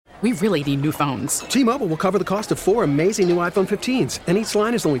We really need new phones. T-Mobile will cover the cost of 4 amazing new iPhone 15s, and each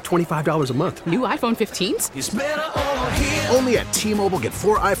line is only $25 a month. New iPhone 15s? It's better over here. Only at T-Mobile, get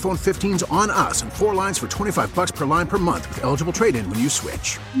 4 iPhone 15s on us and 4 lines for $25 per line per month with eligible trade-in when you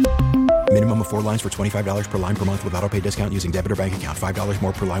switch. Minimum of 4 lines for $25 per line per month with autopay discount using debit or bank account. $5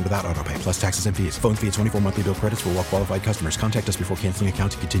 more per line without autopay, plus taxes and fees. Phone fee at 24 monthly bill credits for well-qualified customers. Contact us before canceling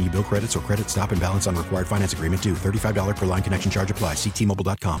account to continue bill credits or credit stop and balance on required finance agreement due. $35 per line connection charge applies. See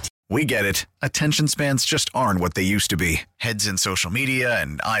T-Mobile.com. We get it. Attention spans just aren't what they used to be. Heads in social media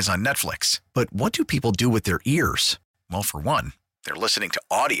and eyes on Netflix. But what do people do with their ears? Well, for one, they're listening to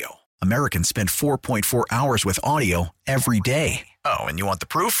audio. Americans spend 4.4 hours with audio every day. Oh, and you want the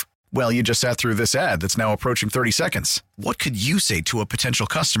proof? Well, you just sat through this ad that's now approaching 30 seconds. What could you say to a potential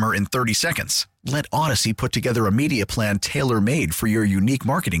customer in 30 seconds? Let Odyssey put together a media plan tailor-made for your unique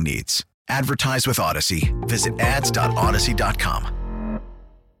marketing needs. Advertise with Odyssey. Visit ads.odyssey.com.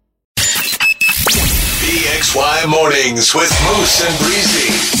 PXY Mornings with Moose and Breezy.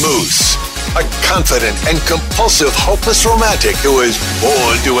 Moose, a confident and compulsive hopeless romantic who is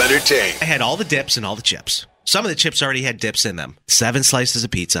born to entertain. I had all the dips and all the chips. Some of the chips already had dips in them. 7 slices of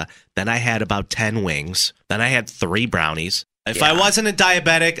pizza. Then I had about 10 wings. Then I had 3 brownies. If I wasn't a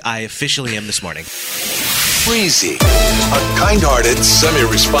diabetic, I officially am this morning. Breezy, a kind-hearted,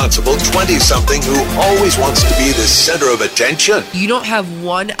 semi-responsible 20-something who always wants to be the center of attention. You don't have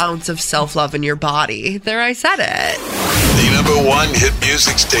 1 ounce of self-love in your body. There, I said it. The #1 hit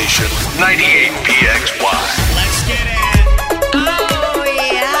music station, 98 PXY. Let's get it. Oh,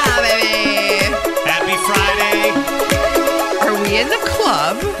 yeah, baby. Happy Friday. Are we in the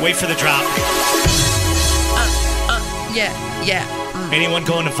club? Wait for the drop. Yeah. Anyone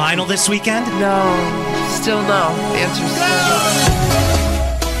going to Vinyl this weekend? No. Still no. Answer still no.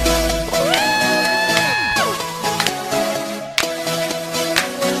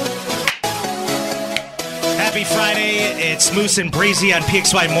 Happy Friday. It's Moose and Breezy on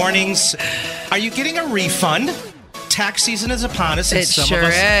PXY Mornings. Are you getting a refund? Tax season is upon us, and some of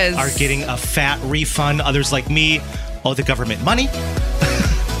us are getting a fat refund. Others, like me, owe the government money.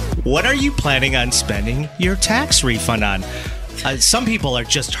 What are you planning on spending your tax refund on? Some people are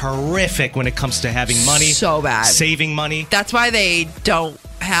just horrific when it comes to having money. So bad. Saving money. That's why they don't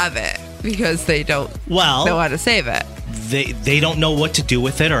have it, because they don't know how to save it. They don't know what to do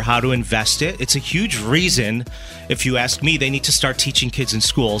with it or how to invest it. It's a huge reason, if you ask me, they need to start teaching kids in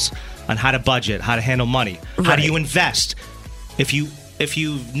schools on how to budget, how to handle money. Right. How do you invest? If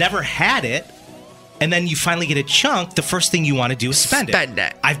you've never had it, and then you finally get a chunk, the first thing you want to do is spend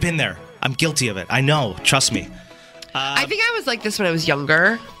it. I've been there. I'm guilty of it. I know. Trust me. I think I was like this when I was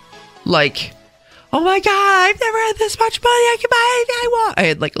younger. Like, oh my God, I've never had this much money. I can buy anything I want. I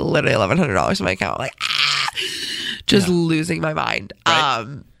had like literally $1,100 in my account. Like, just losing my mind.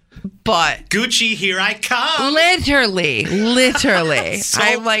 Right. But Gucci, here I come. Literally.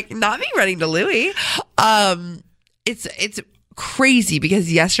 I'm like, not me running to Louis. It's crazy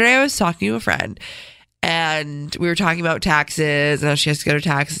because yesterday I was talking to a friend and we were talking about taxes and how she has to get her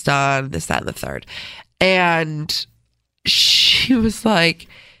taxes done, this, that, and the third. And she was like,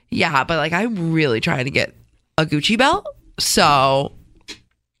 yeah, but like I'm really trying to get a Gucci belt. So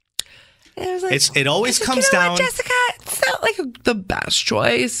I was like, it always comes down, Jessica, it's not like the best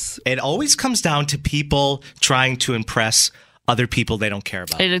choice. It always comes down to people trying to impress other people they don't care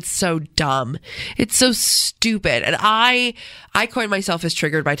about. And it's so dumb. It's so stupid. And I coin myself as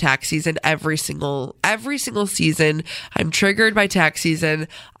triggered by tax season every single season. I'm triggered by tax season.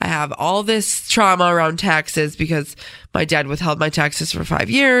 I have all this trauma around taxes because my dad withheld my taxes for 5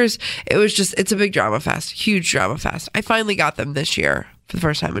 years. It's a big drama fest, huge drama fest. I finally got them this year for the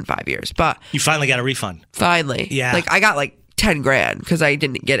first time in 5 years. But you finally got a refund. Finally. Yeah. Like I got like 10 grand because I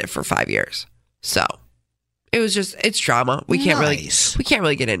didn't get it for 5 years. So it's drama. We can't really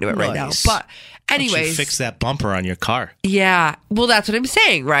get into it right now. But anyways, why don't you fix that bumper on your car? Yeah. Well, that's what I'm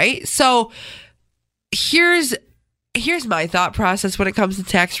saying, right? So here's my thought process when it comes to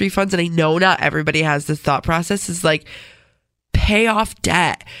tax refunds, and I know not everybody has this thought process, is like pay off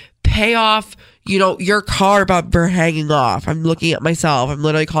debt. Pay off, your car bumper hanging off. I'm looking at myself. I'm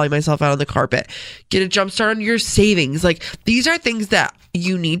literally calling myself out on the carpet. Get a jump start on your savings. Like, these are things that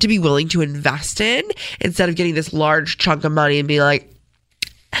you need to be willing to invest in instead of getting this large chunk of money and be like,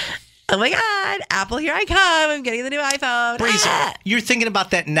 oh my God, Apple, here I come. I'm getting the new iPhone. Breezy, you're thinking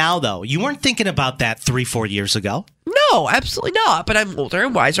about that now, though. You weren't thinking about that 3-4 years ago. No, absolutely not. But I'm older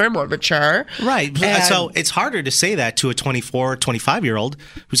and wiser and more mature. Right. So it's harder to say that to a 24, 25-year-old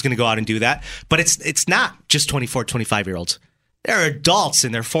who's going to go out and do that. But it's not just 24, 25-year-olds. There are adults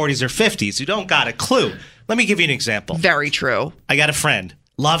in their 40s or 50s who don't got a clue. Let me give you an example. Very true. I got a friend.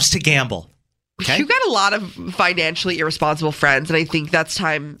 loves to gamble. Okay? You got a lot of financially irresponsible friends, and I think that's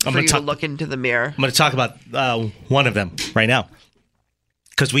time for you to look into the mirror. I'm going to talk about one of them right now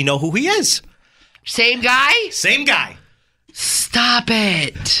because we know who he is. Same guy? Same guy. Stop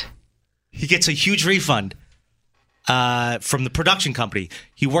it. He gets a huge refund from the production company.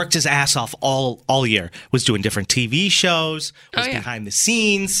 He worked his ass off all year. Was doing different TV shows. Was behind the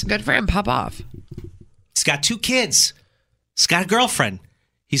scenes. Good for him. Pop off. He's got 2 kids. He's got a girlfriend.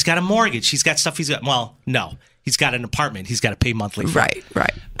 He's got a mortgage. He's got stuff he's got. Well, no. He's got an apartment he's got to pay monthly for. Right.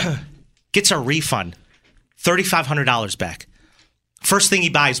 Gets a refund. $3,500 back. First thing he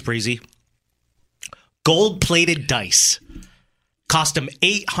buys, Breezy. Gold-plated dice. Cost him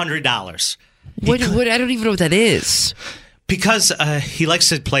 $800. What? I don't even know what that is. Because he likes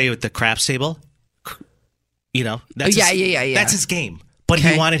to play with the craps table. You know? That's That's his game. But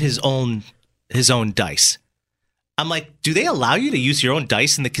he wanted his own dice. I'm like, do they allow you to use your own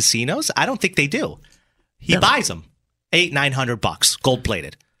dice in the casinos? I don't think they do. He buys them. $800-900,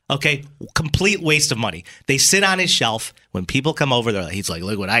 gold-plated. Okay? Complete waste of money. They sit on his shelf. When people come over, he's like,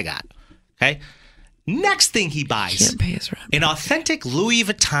 look what I got. Okay? Next thing he buys, can't pay his rent. An authentic Louis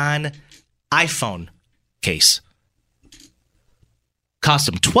Vuitton iPhone case. Cost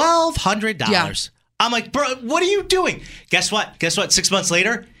him $1,200. Yeah. I'm like, bro, what are you doing? Guess what? 6 months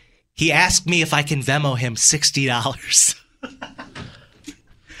later, he asked me if I can Venmo him $60.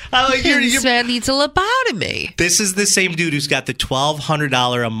 I'm like, this man needs a lobotomy. This is the same dude who's got the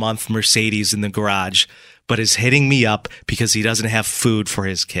 $1,200 a month Mercedes in the garage, but is hitting me up because he doesn't have food for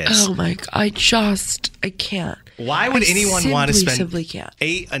his kids. Oh my God. I can't. Why would anyone want to spend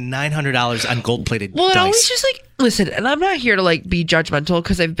 $800 and $900 on gold-plated dice? Well, it always just listen, and I'm not here to be judgmental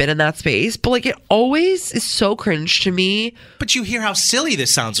because I've been in that space, but it always is so cringe to me. But you hear how silly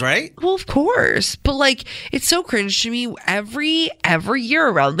this sounds, right? Well, of course. But it's so cringe to me. Every year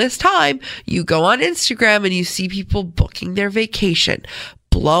around this time, you go on Instagram and you see people booking their vacation,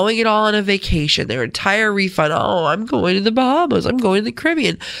 blowing it all on a vacation, their entire refund. Oh, I'm going to the Bahamas. I'm going to the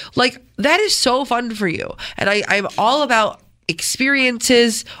Caribbean. That is so fun for you. And I'm all about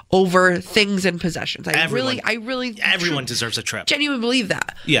experiences over things and possessions. Everyone deserves a trip. Genuinely believe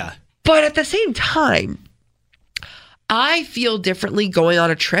that. Yeah. But at the same time, I feel differently going on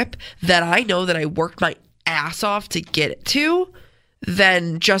a trip that I know that I worked my ass off to get it to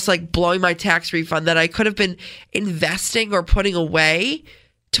than just blowing my tax refund that I could have been investing or putting away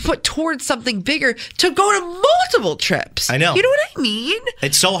to put towards something bigger, to go to multiple trips. I know. You know what I mean?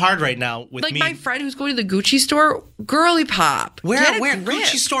 It's so hard right now with me. My friend who's going to the Gucci store, girly pop. Where?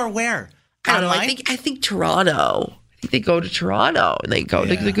 Gucci store where? I don't know. I think Toronto. I think they go to Toronto and they go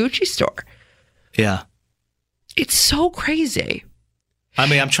to the Gucci store. Yeah. It's so crazy. I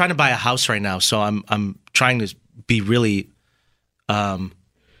mean, I'm trying to buy a house right now, so I'm trying to be really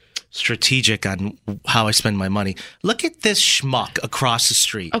strategic on how I spend my money. Look at this schmuck across the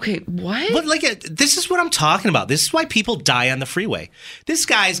street. Okay, what? This is what I'm talking about. This is why people die on the freeway. This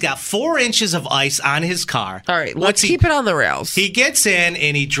guy's got 4 inches of ice on his car. All right, let's keep it on the rails. He gets in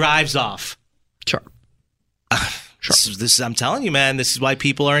and he drives off. Sure. I'm telling you, man, this is why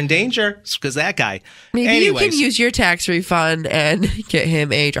people are in danger. It's because that guy. Maybe you can use your tax refund and get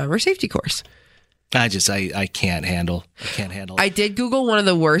him a driver safety course. I can't handle. I did Google one of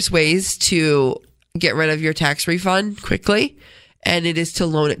the worst ways to get rid of your tax refund quickly, and it is to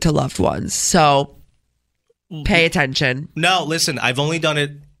loan it to loved ones. So pay attention. No, listen, I've only done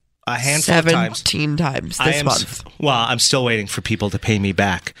it a handful of times. 17 times this month. Well, I'm still waiting for people to pay me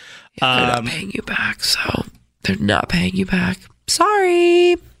back. Yeah, they're not paying you back, so they're not paying you back.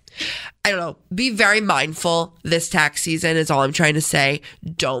 Sorry. I don't know. Be very mindful this tax season is all I'm trying to say.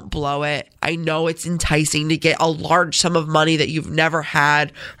 Don't blow it. I know it's enticing to get a large sum of money that you've never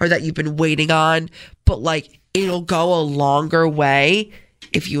had or that you've been waiting on, but it'll go a longer way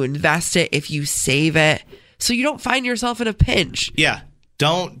if you invest it, if you save it, so you don't find yourself in a pinch. Yeah.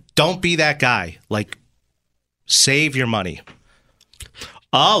 Don't be that guy. Save your money.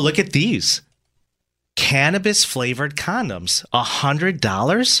 Oh, look at these. Cannabis flavored condoms.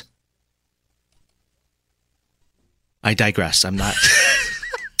 $100? I digress. I'm not.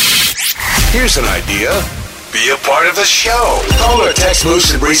 Here's an idea. Be a part of the show. Call or text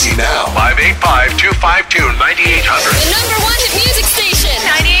Moose and Breezy now. 585-252-9800. The number one hit music station.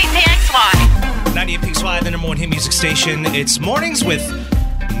 98 PXY. 98 PXY, the number one hit music station. It's mornings with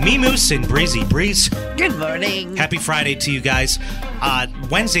me, Moose, and Breezy. Breeze. Good morning. Happy Friday to you guys.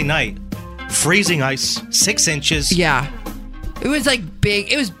 Wednesday night, freezing ice, 6 inches. Yeah. It was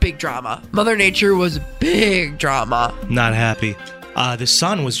big. It was big drama. Mother Nature was big drama. Not happy. The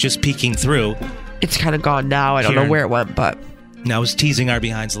sun was just peeking through. It's kind of gone now. I don't know where it went, but Now I was teasing our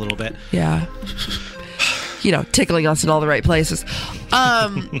behinds a little bit. Yeah. Tickling us in all the right places.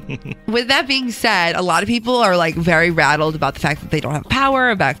 With that being said, a lot of people are like very rattled about the fact that they don't have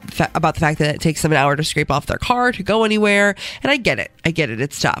power, about the fact that it takes them an hour to scrape off their car to go anywhere. And I get it.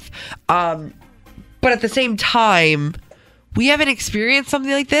 It's tough. But at the same time, we haven't experienced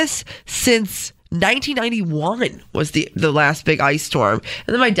something like this since 1991 was the last big ice storm.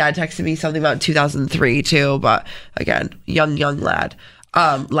 And then my dad texted me something about 2003 too. But again, young lad.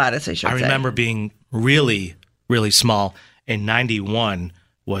 Lattice, I should say. I remember being really, really small. In 91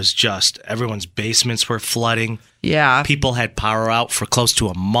 was just everyone's basements were flooding. Yeah. People had power out for close to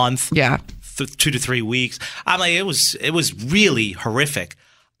a month. Yeah. 2 to 3 weeks. I'm like, it was really horrific.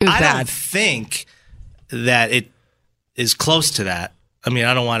 I don't think that it is close to that. I mean,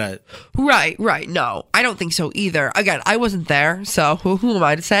 I don't want to. Right. No, I don't think so either. Again, I wasn't there, so who am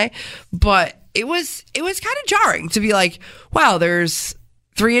I to say? But it was kind of jarring to be like, wow, there's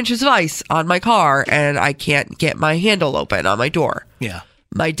 3 inches of ice on my car and I can't get my handle open on my door. Yeah.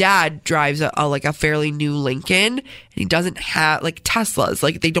 My dad drives a fairly new Lincoln, and he doesn't have like Teslas,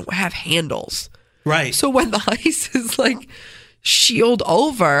 like they don't have handles. Right. So when the ice is like shield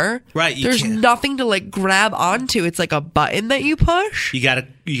over, right, there's nothing to like grab onto. It's like a button that you push. You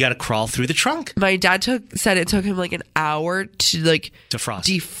gotta crawl through the trunk. My dad said it took him like an hour to like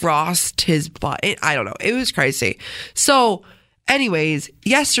defrost his button. I don't know. It was crazy. So anyways,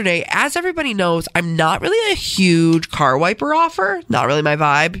 yesterday, as everybody knows, I'm not really a huge car wiper offer. Not really my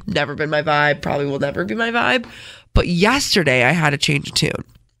vibe. Never been my vibe. Probably will never be my vibe. But yesterday I had a change of tune.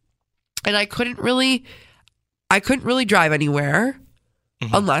 And I couldn't really drive anywhere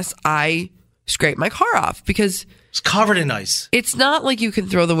unless I scrape my car off because it's covered in ice. It's not like you can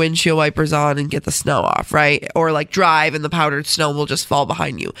throw the windshield wipers on and get the snow off, right? Or like drive and the powdered snow will just fall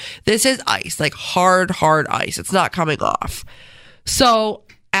behind you. This is ice, like hard ice. It's not coming off. So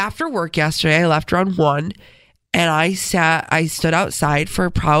after work yesterday, I left around 1 and I stood outside for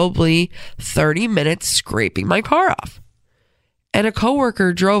probably 30 minutes scraping my car off. And a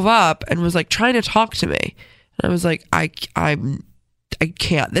coworker drove up and was like trying to talk to me. And I was like, I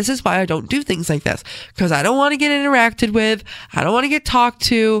can't. This is why I don't do things like this. Because I don't want to get interacted with. I don't want to get talked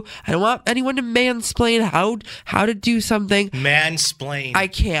to. I don't want anyone to mansplain how to do something. Mansplain. I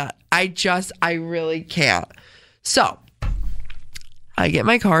can't. I really can't. So I get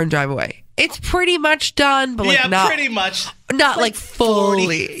my car and drive away. It's pretty much done, but like not pretty much. Not like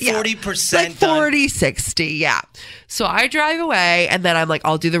fully. 40% like 40, 60, yeah. So I drive away and then I'm like,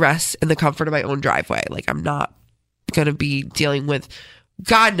 I'll do the rest in the comfort of my own driveway. Like I'm not going to be dealing with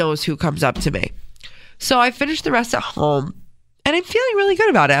God knows who comes up to me. So I finished the rest at home and I'm feeling really good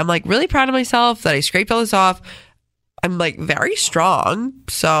about it. I'm like really proud of myself that I scraped all this off. I'm like very strong.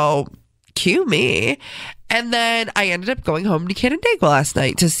 So cue me. And then I ended up going home to Canandaigua last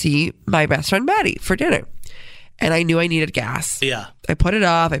night to see my best friend Maddie for dinner. And I knew I needed gas. Yeah. I put it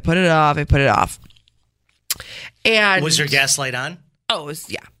off. And was your gas light on? Oh,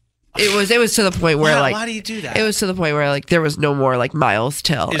 it was to the point where why do you do that? It was to the point where like there was no more like miles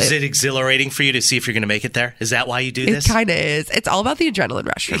till. Is it exhilarating for you to see if you're going to make it there? Is that why you do this? It kind of is. It's all about the adrenaline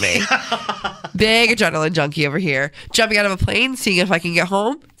rush for me. Big adrenaline junkie over here. Jumping out of a plane, seeing if I can get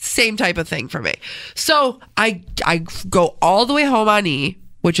home. Same type of thing for me. So I go all the way home on E,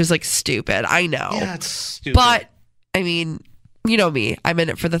 which is like stupid. I know. Yeah, it's stupid. But I mean, you know me. I'm in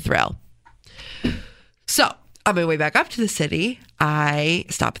it for the thrill. So on my way back up to the city, I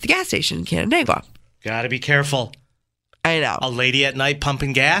stop at the gas station in Canandaigua. Gotta be careful. I know. A lady at night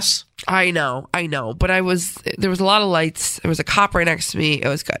pumping gas? I know. But there was a lot of lights. There was a cop right next to me. It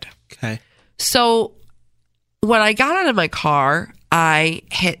was good. Okay. So when I got out of my car, I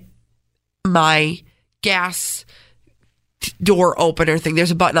hit my gas door opener thing.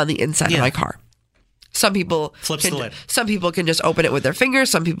 There's a button on the inside of my car. Some people flips the lid. Some people can just open it with their fingers.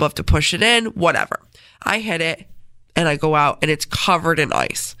 Some people have to push it in, whatever. I hit it and I go out and it's covered in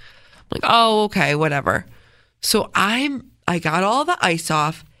ice. I'm like, oh, okay, whatever. So I got all the ice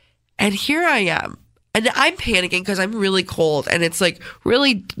off and here I am. And I'm panicking because I'm really cold and it's like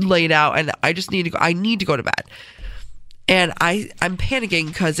really late out and I just need to go. I need to go to bed. And I'm panicking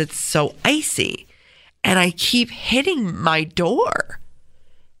because it's so icy and I keep hitting my door.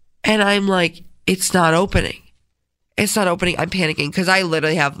 And I'm like, it's not opening. It's not opening. I'm panicking because I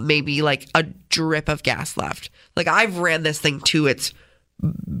literally have maybe like a drip of gas left. Like I've ran this thing to its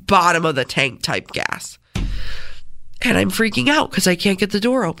bottom of the tank type gas. And I'm freaking out because I can't get the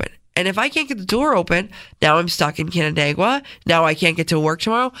door open. And if I can't get the door open, now I'm stuck in Canandaigua. Now I can't get to work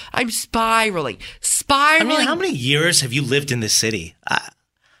tomorrow. I'm spiraling. I mean, how many years have you lived in this city?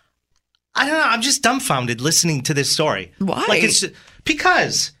 I don't know. I'm just dumbfounded listening to this story. Why?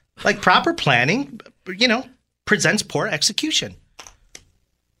 Because proper planning, presents poor execution.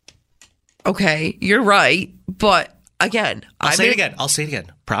 Okay, you're right. But again, I'll say it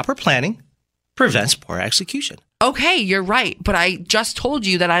again. Proper planning prevents poor execution. Okay, you're right. But I just told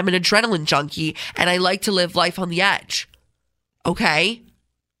you that I'm an adrenaline junkie and I like to live life on the edge. Okay?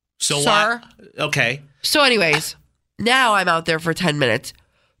 So Sir? Okay. So anyways, now I'm out there for 10 minutes.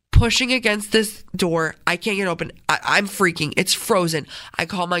 Pushing against this door. I can't get open. I'm freaking. It's frozen. I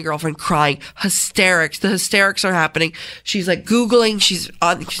call my girlfriend crying. Hysterics. The hysterics are happening. She's like Googling. She's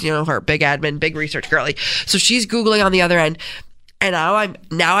on, her big admin, big research girly. So she's Googling on the other end. And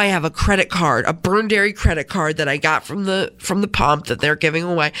now I have a credit card, a Burn Dairy credit card that I got from the pump that they're giving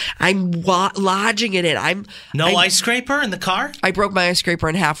away. I'm lodging it in. Ice scraper in the car? I broke my ice scraper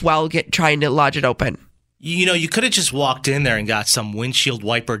in half while trying to lodge it open. You could have just walked in there and got some windshield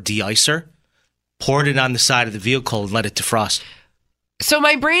wiper de-icer, poured it on the side of the vehicle, and let it defrost. So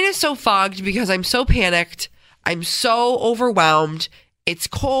my brain is so fogged because I'm so panicked. I'm so overwhelmed. It's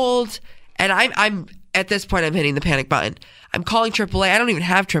cold. And I'm at this point, I'm hitting the panic button. I'm calling AAA. I don't even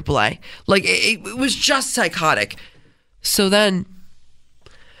have AAA. Like, it was just psychotic. So then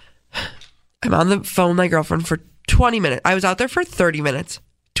I'm on the phone with my girlfriend for 20 minutes. I was out there for 30 minutes.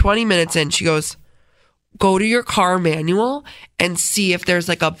 20 minutes in, she goes, go to your car manual and see if there's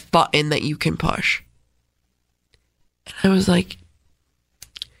like a button that you can push. And I was like,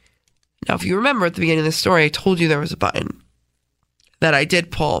 now if you remember at the beginning of the story, I told you there was a button that I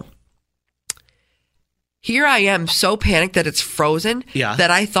did pull. Here I am so panicked that it's frozen that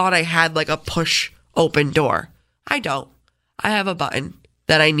I thought I had like a push open door. I don't. I have a button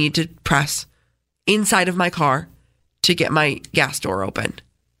that I need to press inside of my car to get my gas door open.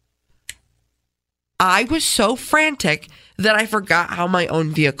 I was so frantic that I forgot how my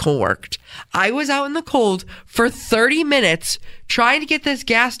own vehicle worked. I was out in the cold for 30 minutes trying to get this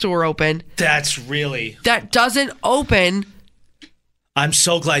gas door open. That doesn't open. I'm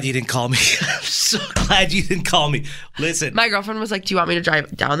so glad you didn't call me. I'm so glad you didn't call me. Listen. My girlfriend was like, do you want me to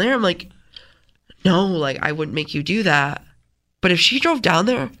drive down there? I'm like, no, like I wouldn't make you do that. But if she drove down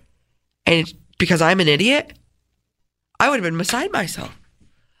there and because I'm an idiot, I would have been beside myself.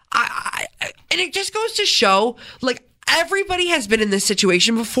 And it just goes to show, like, everybody has been in this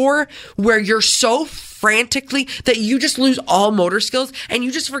situation before where you're so frantically that you just lose all motor skills and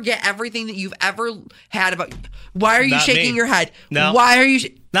you just forget everything that you've ever had about. Why are you shaking your head? No. Why are you?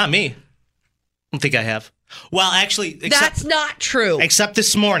 Not me. I don't think I have. Well, actually, that's not true. Except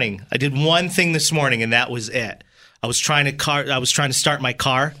this morning, I did one thing this morning, and that was it. I was trying to start my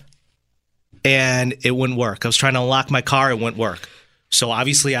car, and it wouldn't work. I was trying to unlock my car, it wouldn't work. So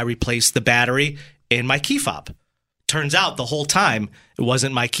obviously, I replaced the battery in my key fob. Turns out the whole time it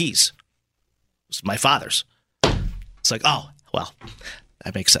wasn't my keys; it was my father's. It's like, oh well,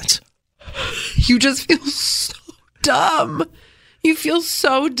 that makes sense. You just feel so dumb. You feel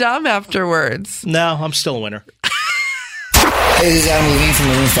so dumb afterwards. No, I'm still a winner. Hey, this is Adam Levine from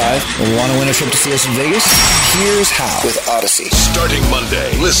Maroon 5. Want to win a trip to see us in Vegas? Here's how with Odyssey. Starting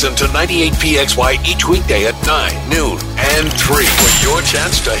Monday, listen to 98PXY each weekday at 9, noon, and 3 for your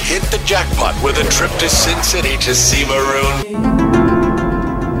chance to hit the jackpot with a trip to Sin City to see Maroon.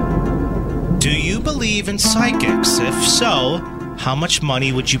 Do you believe in psychics? If so, how much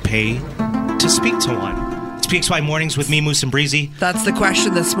money would you pay to speak to one? It's PXY Mornings with me, Moose and Breezy. That's the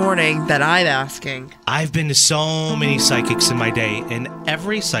question this morning that I'm asking. I've been to so many psychics in my day, and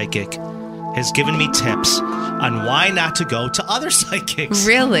every psychic has given me tips on why not to go to other psychics.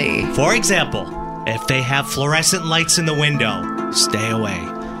 Really? For example, if they have fluorescent lights in the window, stay away.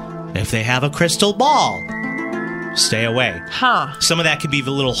 If they have a crystal ball, stay away. Huh. Some of that can be a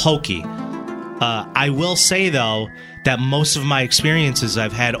little hokey. I will say, though, that most of my experiences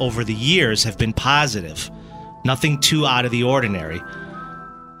I've had over the years have been positive. Nothing too out of the ordinary.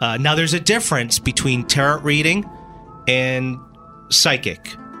 Now, there's a difference between tarot reading and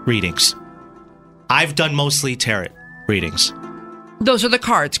psychic readings. I've done mostly tarot readings. Those are the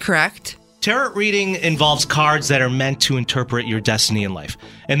cards, correct? Tarot reading involves cards that are meant to interpret your destiny in life.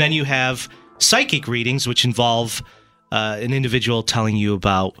 And then you have psychic readings, which involve an individual telling you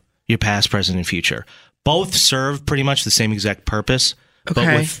about your past, present, and future. Both serve pretty much the same exact purpose,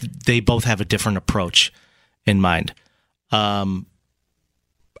 okay, but they both have a different approach in mind. Are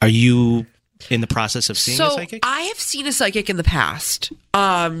you in the process of seeing a psychic? I have seen a psychic in the past.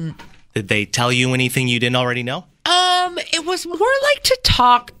 Did they tell you anything you didn't already know? It was more like to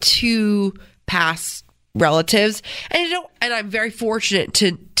talk to past relatives, and I'm very fortunate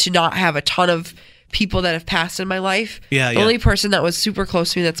to not have a ton of people that have passed in my life. Yeah, the only person that was super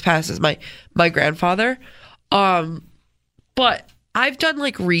close to me that's passed is my grandfather. But I've done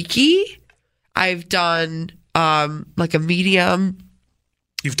like Reiki. I've done like a medium.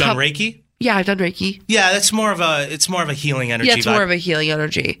 You've done Reiki? Yeah, I've done Reiki. Yeah, it's more of a healing energy. Yeah, it's vibe. more of a healing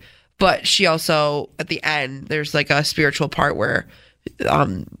energy. But she also, at the end, there's like a spiritual part where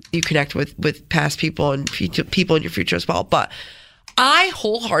you connect with past people and people in your future as well. But I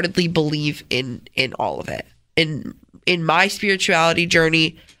wholeheartedly believe in all of it. In my spirituality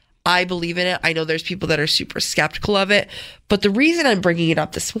journey, I believe in it. I know there's people that are super skeptical of it. But the reason I'm bringing it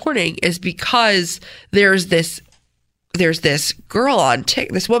up this morning is because there's this girl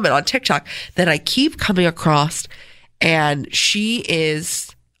this woman on TikTok that I keep coming across, and she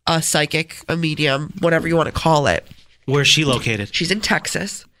is a psychic, a medium, whatever you want to call it. Where's she located? She's in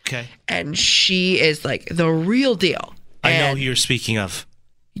Texas. Okay. And she is like the real deal. I know who you're speaking of.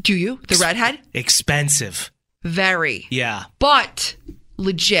 Do you? The redhead? Expensive. Very. Yeah. But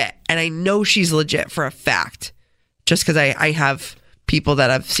legit. And I know she's legit for a fact. Just because I have people that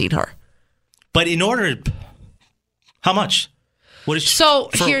have seen her. But in order... How much? What is It's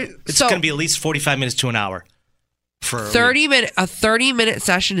going to be at least 45 minutes to an hour. For a 30-minute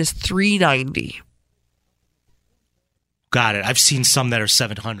session is $390. Got it. I've seen some that are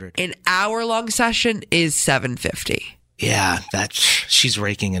 $700. An hour-long session is $750. Yeah, she's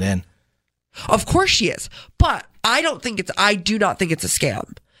raking it in. Of course she is. But I do not think it's a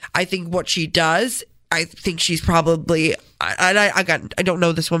scam. I think what she does, I think she's probably, I don't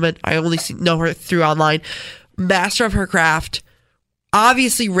know this woman. I only know her through online. Master of her craft,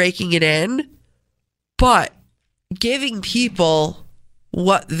 obviously raking it in, but giving people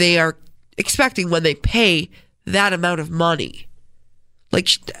what they are expecting when they pay that amount of money. Like,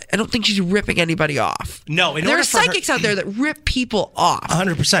 I don't think she's ripping anybody off. No, there are psychics out there that rip people off.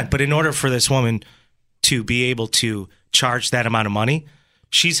 100%. But in order for this woman to be able to charge that amount of money,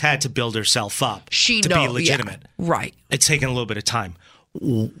 she's had to build herself up to be legitimate. Yeah, right. It's taken a little bit of time.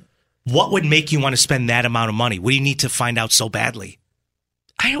 What would make you want to spend that amount of money? What do you need to find out so badly?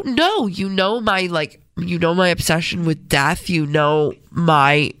 I don't know. You know my obsession with death. You know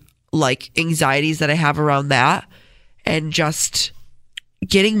my anxieties that I have around that, and just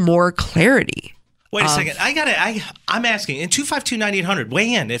getting more clarity. Wait a second. I'm asking in 252-9800.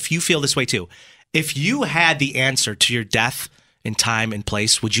 Weigh in if you feel this way too. If you had the answer to your death in time and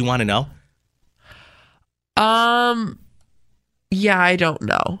place, would you want to know? Yeah, I don't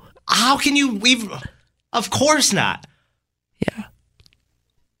know. How can you even? Of course not. Yeah.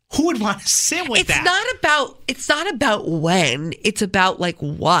 Who would want to sit with that? It's not about when. It's about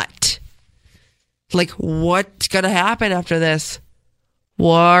what. What's gonna happen after this?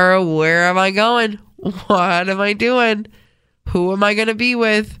 Where am I going? What am I doing? Who am I gonna be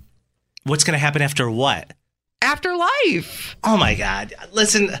with? What's gonna happen after what? After life. Oh my God!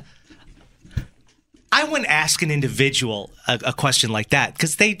 Listen. I wouldn't ask an individual a question like that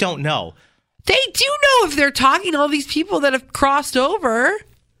because they don't know. They do know if they're talking to all these people that have crossed over.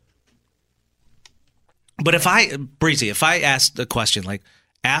 But if I asked a question like,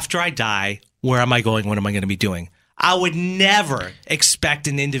 after I die, where am I going? What am I going to be doing? I would never expect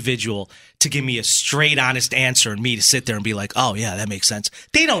an individual to give me a straight, honest answer and me to sit there and be like, oh, yeah, that makes sense.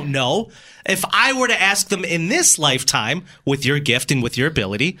 They don't know. If I were to ask them in this lifetime, with your gift and with your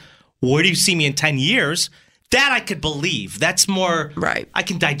ability, where do you see me in 10 years? That I could believe. That's more... Right. I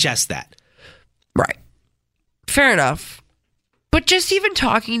can digest that. Right. Fair enough. But just even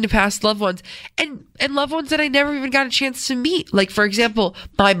talking to past loved ones and loved ones that I never even got a chance to meet. Like, for example,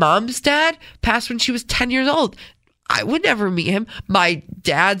 my mom's dad passed when she was 10 years old. I would never meet him. My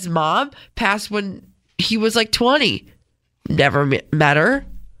dad's mom passed when he was 20. Never met her.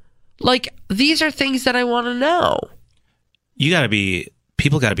 These are things that I want to know.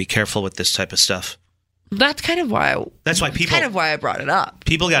 People got to be careful with this type of stuff. That's kind of why I brought it up.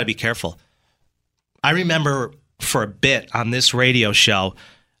 People got to be careful. I remember for a bit on this radio show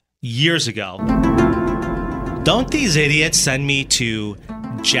years ago, don't these idiots send me to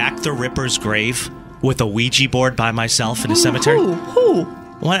Jack the Ripper's grave with a Ouija board by myself in a cemetery? Who?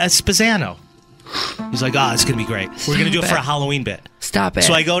 What? Spazzano. He's like, it's going to be great. We're going to do it for a Halloween bit. Stop it.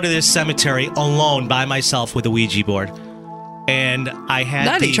 So I go to this cemetery alone by myself with a Ouija board. And I had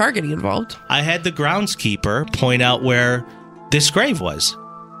not HR getting involved. I had the groundskeeper point out where this grave was,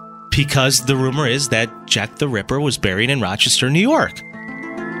 because the rumor is that Jack the Ripper was buried in Rochester, New York.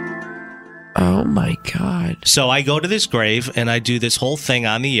 Oh my God! So I go to this grave and I do this whole thing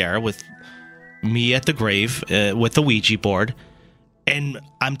on the air with me at the grave with the Ouija board, and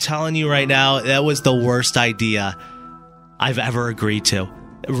I'm telling you right now, that was the worst idea I've ever agreed to.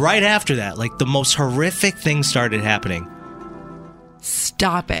 Right after that, like the most horrific things started happening.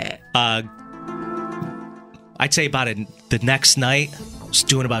 Stop it. I'd say about the next night, I was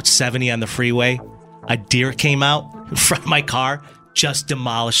doing about 70 on the freeway. A deer came out in front of my car, just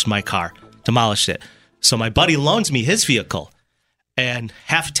demolished my car. Demolished it. So my buddy loans me his vehicle and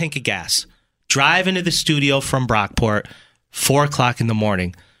half a tank of gas. Drive into the studio from Brockport, 4 o'clock in the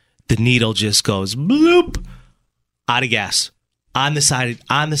morning. The needle just goes bloop, out of gas. On the side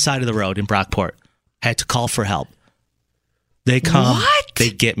of the road in Brockport. Had to call for help. They come. What? They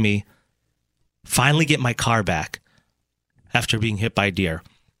get me. Finally get my car back after being hit by a deer.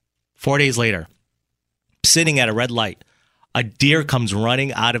 4 days later, sitting at a red light, a deer comes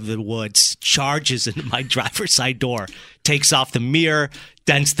running out of the woods, charges into my driver's side door, takes off the mirror,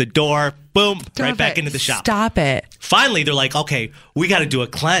 dents the door, boom, right back into the shop. Stop it. Finally, they're like, okay, we got to do a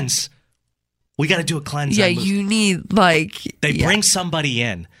cleanse. Yeah, you need They bring somebody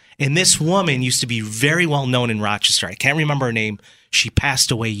in. And this woman used to be very well known in Rochester. I can't remember her name. She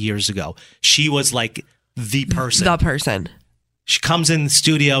passed away years ago. She was like the person. The person. She comes in the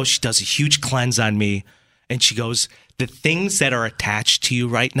studio. She does a huge cleanse on me. And she goes, the things that are attached to you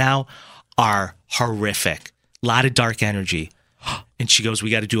right now are horrific. A lot of dark energy. And she goes,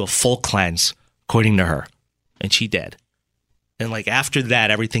 we got to do a full cleanse, according to her. And she did. And like after that,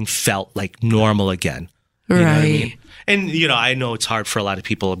 everything felt like normal again. You know what I mean? And, I know it's hard for a lot of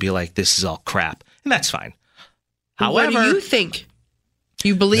people to be like, this is all crap. And that's fine. However, what do you think?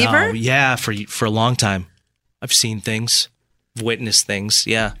 You believe her? Yeah, for a long time. I've seen things, witnessed things.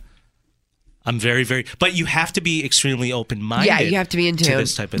 Yeah. I'm very, very... But you have to be extremely open-minded. Yeah, you have to be into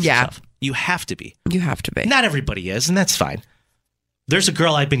this type of stuff. You have to be. You have to be. Not everybody is, and that's fine. There's a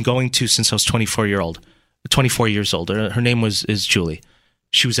girl I've been going to since I was 24 years old. Her name is Julie.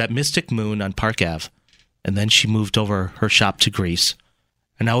 She was at Mystic Moon on Park Ave, and then she moved over her shop to Greece,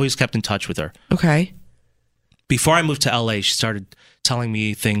 and I always kept in touch with her. Okay. Before I moved to LA, she started telling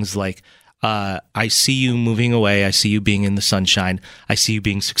me things like, I see you moving away. I see you being in the sunshine. I see you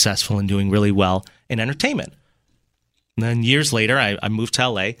being successful and doing really well in entertainment. And then years later, I moved to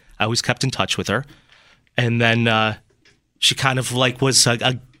LA. I always kept in touch with her. And then she kind of like was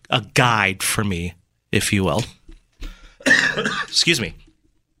a guide for me, if you will. Excuse me.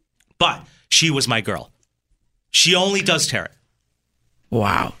 But she was my girl. She only does tarot.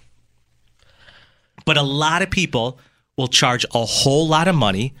 Wow. But a lot of people will charge a whole lot of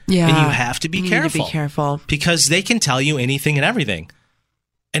money. Yeah. And you have to be careful. Need to be careful. Because they can tell you anything and everything.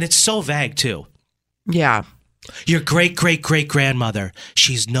 And it's so vague, too. Yeah. Your great-great-great-grandmother,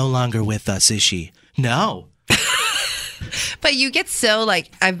 she's no longer with us, is she? No. But you get so,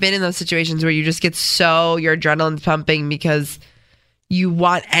 I've been in those situations where you just get so, your adrenaline's pumping because you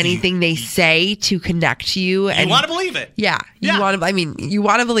want anything they say to connect to you. And you want to believe it. Yeah. You want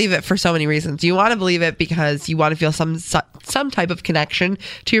to believe it for so many reasons. You want to believe it because you want to feel some type of connection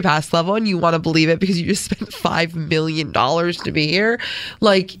to your past loved one. You want to believe it because you just spent $5 million to be here.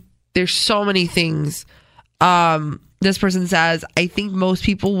 There's so many things. This person says, I think most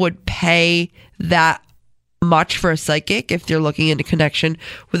people would pay that much for a psychic if they're looking into connection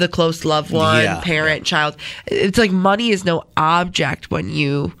with a close loved one, parent, child. It's like money is no object when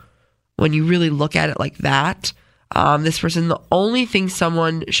you really look at it like that. This person, the only thing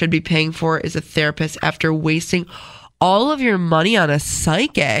someone should be paying for is a therapist after wasting all of your money on a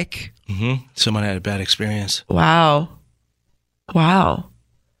psychic. Mm-hmm. Someone had a bad experience. Wow.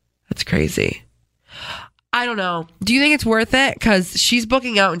 That's crazy. I don't know. Do you think it's worth it? Because she's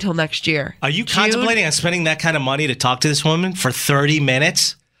booking out until next year. Are you contemplating on spending that kind of money to talk to this woman for 30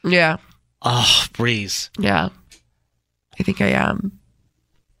 minutes? Yeah. Oh, Breeze. Yeah. I think I am.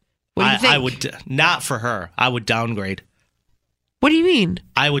 What do you think? I would, not for her. I would downgrade. What do you mean?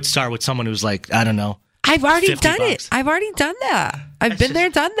 I would start with someone who's like, I don't know. I've already done it. I've already done that. I've been there,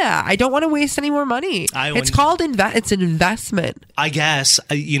 done that. I don't want to waste any more money. It's called it's an investment. I guess,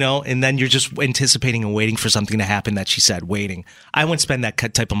 and then you're just anticipating and waiting for something to happen that she said, waiting. I wouldn't spend that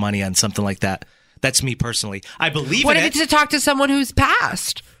type of money on something like that. That's me personally. I believe what in it. What if it's to talk to someone who's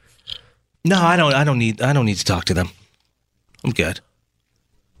passed? No, I don't need to talk to them. I'm good.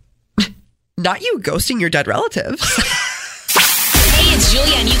 Not you ghosting your dead relatives. Hey, it's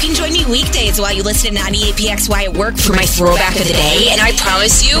Julia, and you can join me weekdays while you listen to 98PXY at work for my throwback of the day. And I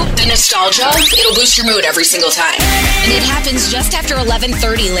promise you, the nostalgia, it'll boost your mood every single time. And it happens just after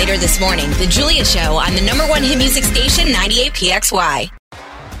 11:30 later this morning. The Julia Show on the #1 hit music station, 98PXY.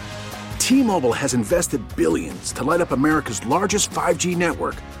 T-Mobile has invested billions to light up America's largest 5G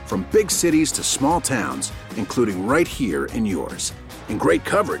network, from big cities to small towns, including right here in yours. And great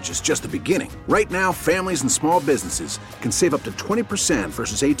coverage is just the beginning. Right now, families and small businesses can save up to 20%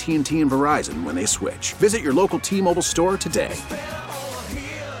 versus AT&T and Verizon when they switch. Visit your local T-Mobile store today.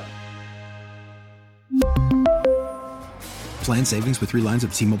 Plan savings with 3 lines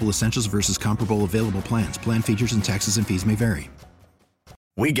of T-Mobile Essentials versus comparable available plans. Plan features and taxes and fees may vary.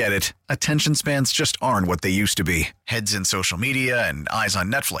 We get it. Attention spans just aren't what they used to be. Heads in social media and eyes on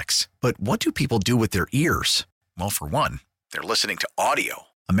Netflix. But what do people do with their ears? Well, for one, they're listening to audio.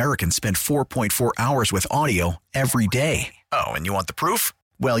 Americans spend 4.4 hours with audio every day. Oh, and you want the proof?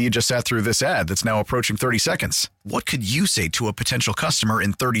 Well, you just sat through this ad that's now approaching 30 seconds. What could you say to a potential customer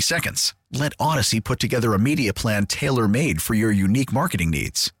in 30 seconds? Let Odyssey put together a media plan tailor-made for your unique marketing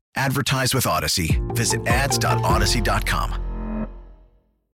needs. Advertise with Odyssey. Visit ads.odyssey.com.